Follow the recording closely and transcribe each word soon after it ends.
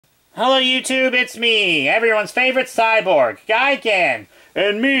Hello YouTube, it's me, everyone's favorite cyborg, Gigan.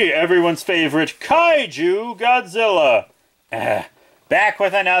 And me, everyone's favorite kaiju, Godzilla. Back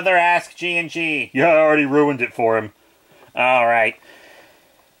with another Ask G&G. Yeah, I already ruined it for him. Alright.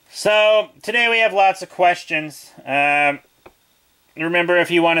 So, today we have lots of questions. Remember, if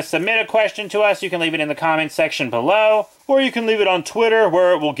you want to submit a question to us, you can leave it in the comments section below. Or you can leave it on Twitter,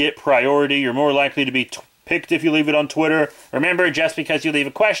 where it will get priority. You're more likely to be picked if you leave it on Twitter. Remember, just because you leave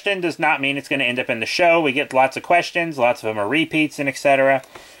a question does not mean it's going to end up in the show. We get lots of questions, lots of them are repeats, and etc.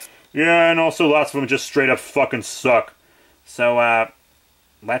 Yeah, and also lots of them just straight up fucking suck. So,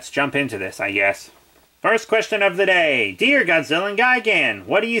 let's jump into this, I guess. First question of the day. Dear Godzilla and Gigan,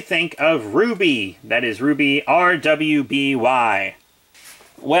 what do you think of RWBY? That is RWBY, R-W-B-Y.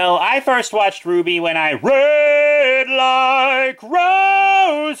 Well, I first watched RWBY when I read like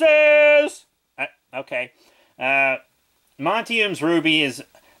roses. Okay. Montium's RWBY is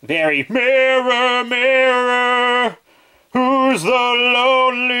very mirror, mirror, who's the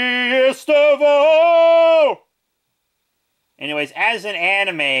loneliest of all? Anyways, as an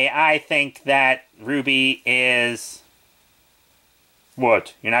anime, I think that RWBY is...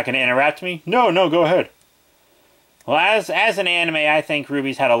 What? You're not going to interrupt me? No, go ahead. Well, as an anime, I think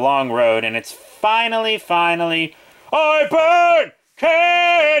RWBY's had a long road, and it's finally... I burn!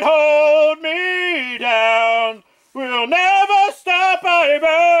 Can't hold me down! We'll never stop, I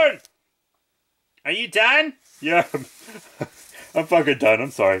burn! Are you done? Yeah, I'm fucking done, I'm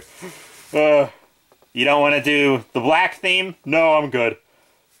sorry. You don't want to do the black theme? No, I'm good.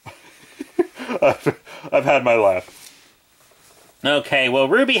 I've had my laugh. Okay, well,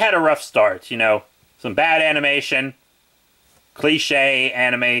 RWBY had a rough start, you know. Some bad animation, cliche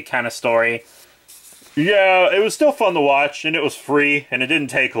anime kind of story. Yeah, it was still fun to watch, and it was free, and it didn't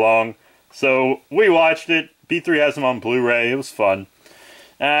take long. So, we watched it. B3 has them on Blu-ray. It was fun.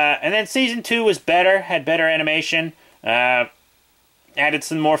 And then Season 2 was better, had better animation. Added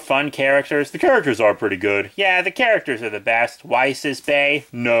some more fun characters. The characters are pretty good. Yeah, the characters are the best. Weiss is bae.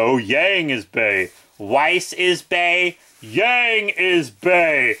 No, Yang is bae. Weiss is bae. Yang is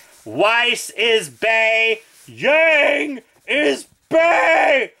bae. Weiss is bae. Yang is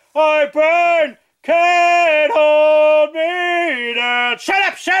bae. I burn. Can't hold me down.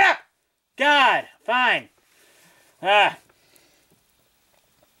 Shut up! God, fine.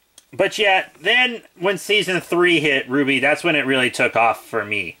 But yeah, then when Season 3 hit RWBY, that's when it really took off for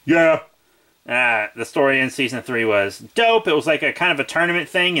me. Yeah. The story in Season 3 was dope. It was like a kind of a tournament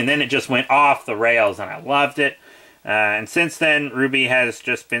thing, and then it just went off the rails, and I loved it. And since then, RWBY has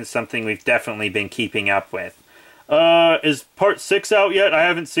just been something we've definitely been keeping up with. Is Part 6 out yet? I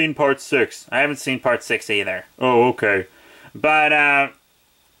haven't seen Part 6. I haven't seen Part 6 either. Oh, okay. But,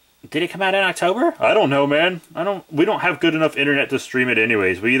 did it come out in October? I don't know, man. We don't have good enough internet to stream it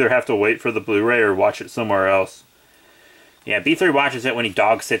anyways. We either have to wait for the Blu-ray or watch it somewhere else. Yeah, B3 watches it when he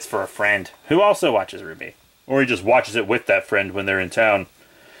dog sits for a friend, who also watches RWBY. Or he just watches it with that friend when they're in town.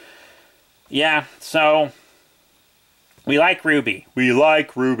 Yeah, so... we like RWBY. We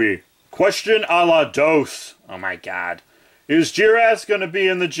like RWBY. Question a la dos. Oh my god. Is Jirass gonna be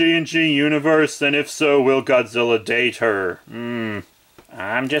in the G&G universe? And if so, will Godzilla date her? I'm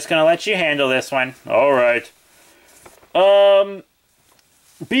just gonna let you handle this one. Alright. B3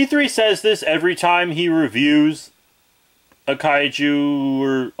 says this every time he reviews a kaiju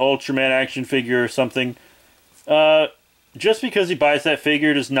or Ultraman action figure or something. Just because he buys that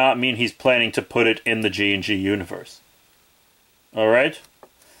figure does not mean he's planning to put it in the G&G universe. Alright?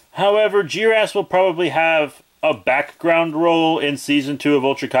 However, Jirass will probably have a background role in Season 2 of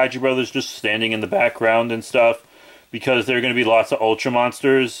Ultra Kaiju Brothers, just standing in the background and stuff, because there are going to be lots of Ultra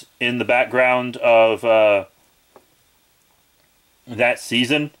monsters in the background of that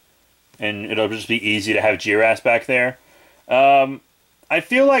season, and it'll just be easy to have Jirass back there. I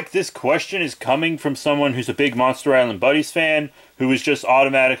feel like this question is coming from someone who's a big Monster Island Buddies fan, who is just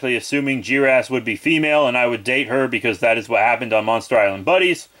automatically assuming Jirass would be female and I would date her because that is what happened on Monster Island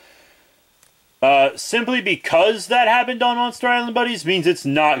Buddies. Simply because that happened on Monster Island Buddies means it's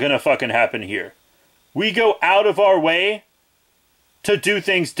not gonna fucking happen here. We go out of our way to do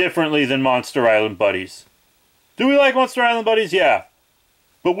things differently than Monster Island Buddies. Do we like Monster Island Buddies? Yeah.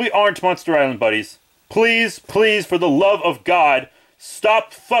 But we aren't Monster Island Buddies. Please, please, for the love of God,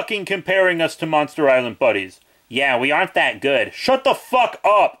 stop fucking comparing us to Monster Island Buddies. Yeah, we aren't that good. Shut the fuck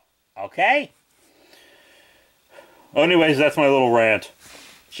up! Okay. Anyways, that's my little rant.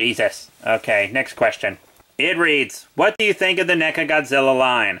 Jesus. Okay, next question. It reads, what do you think of the NECA Godzilla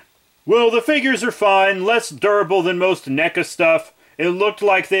line? Well, the figures are fine, less durable than most NECA stuff, It looked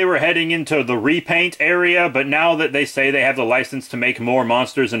like they were heading into the repaint area, but now that they say they have the license to make more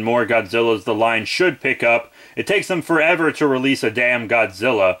monsters and more Godzillas, the line should pick up. It takes them forever to release a damn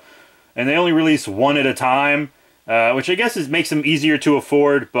Godzilla, and they only release one at a time, which I guess makes them easier to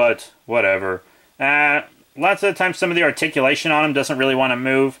afford, but whatever. Lots of the time, some of the articulation on them doesn't really want to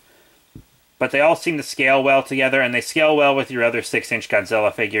move, but they all seem to scale well together, and they scale well with your other 6-inch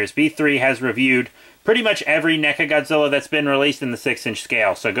Godzilla figures. B3 has reviewed pretty much every NECA Godzilla that's been released in the 6-inch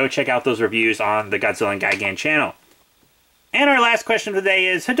scale, so go check out those reviews on the Godzilla and Gigan channel. And our last question of the day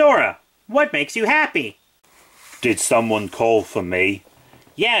is, Hedorah, what makes you happy? Did someone call for me?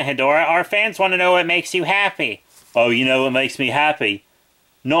 Yeah, Hedorah, our fans want to know what makes you happy. Oh, you know what makes me happy?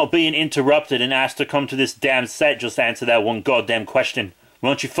 Not being interrupted and asked to come to this damn set just to answer that one goddamn question. Why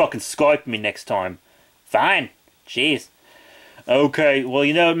don't you fucking Skype me next time? Fine. Jeez. Okay, well,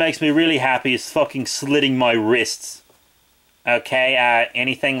 you know what makes me really happy is fucking slitting my wrists. Okay,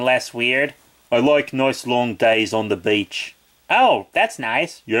 anything less weird? I like nice long days on the beach. Oh, that's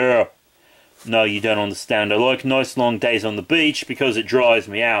nice. Yeah. No, you don't understand. I like nice long days on the beach because it dries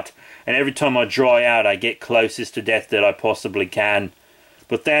me out. And every time I dry out, I get closest to death that I possibly can.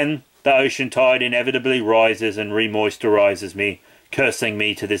 But then, the ocean tide inevitably rises and remoisturizes me, cursing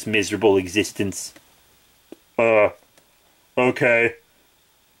me to this miserable existence. Okay.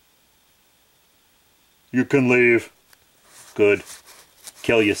 You can leave. Good.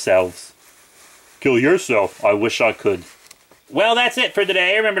 Kill yourselves. Kill yourself? I wish I could. Well, that's it for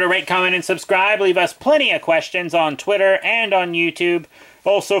today. Remember to rate, comment, and subscribe. Leave us plenty of questions on Twitter and on YouTube.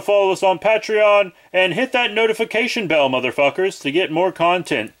 Also follow us on Patreon, and hit that notification bell, motherfuckers, to get more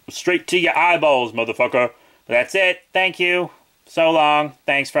content. Straight to your eyeballs, motherfucker. That's it. Thank you. So long.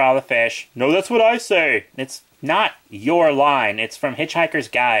 Thanks for all the fish. No, that's what I say. It's not your line. It's from Hitchhiker's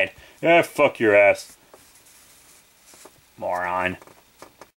Guide. Fuck your ass. Moron.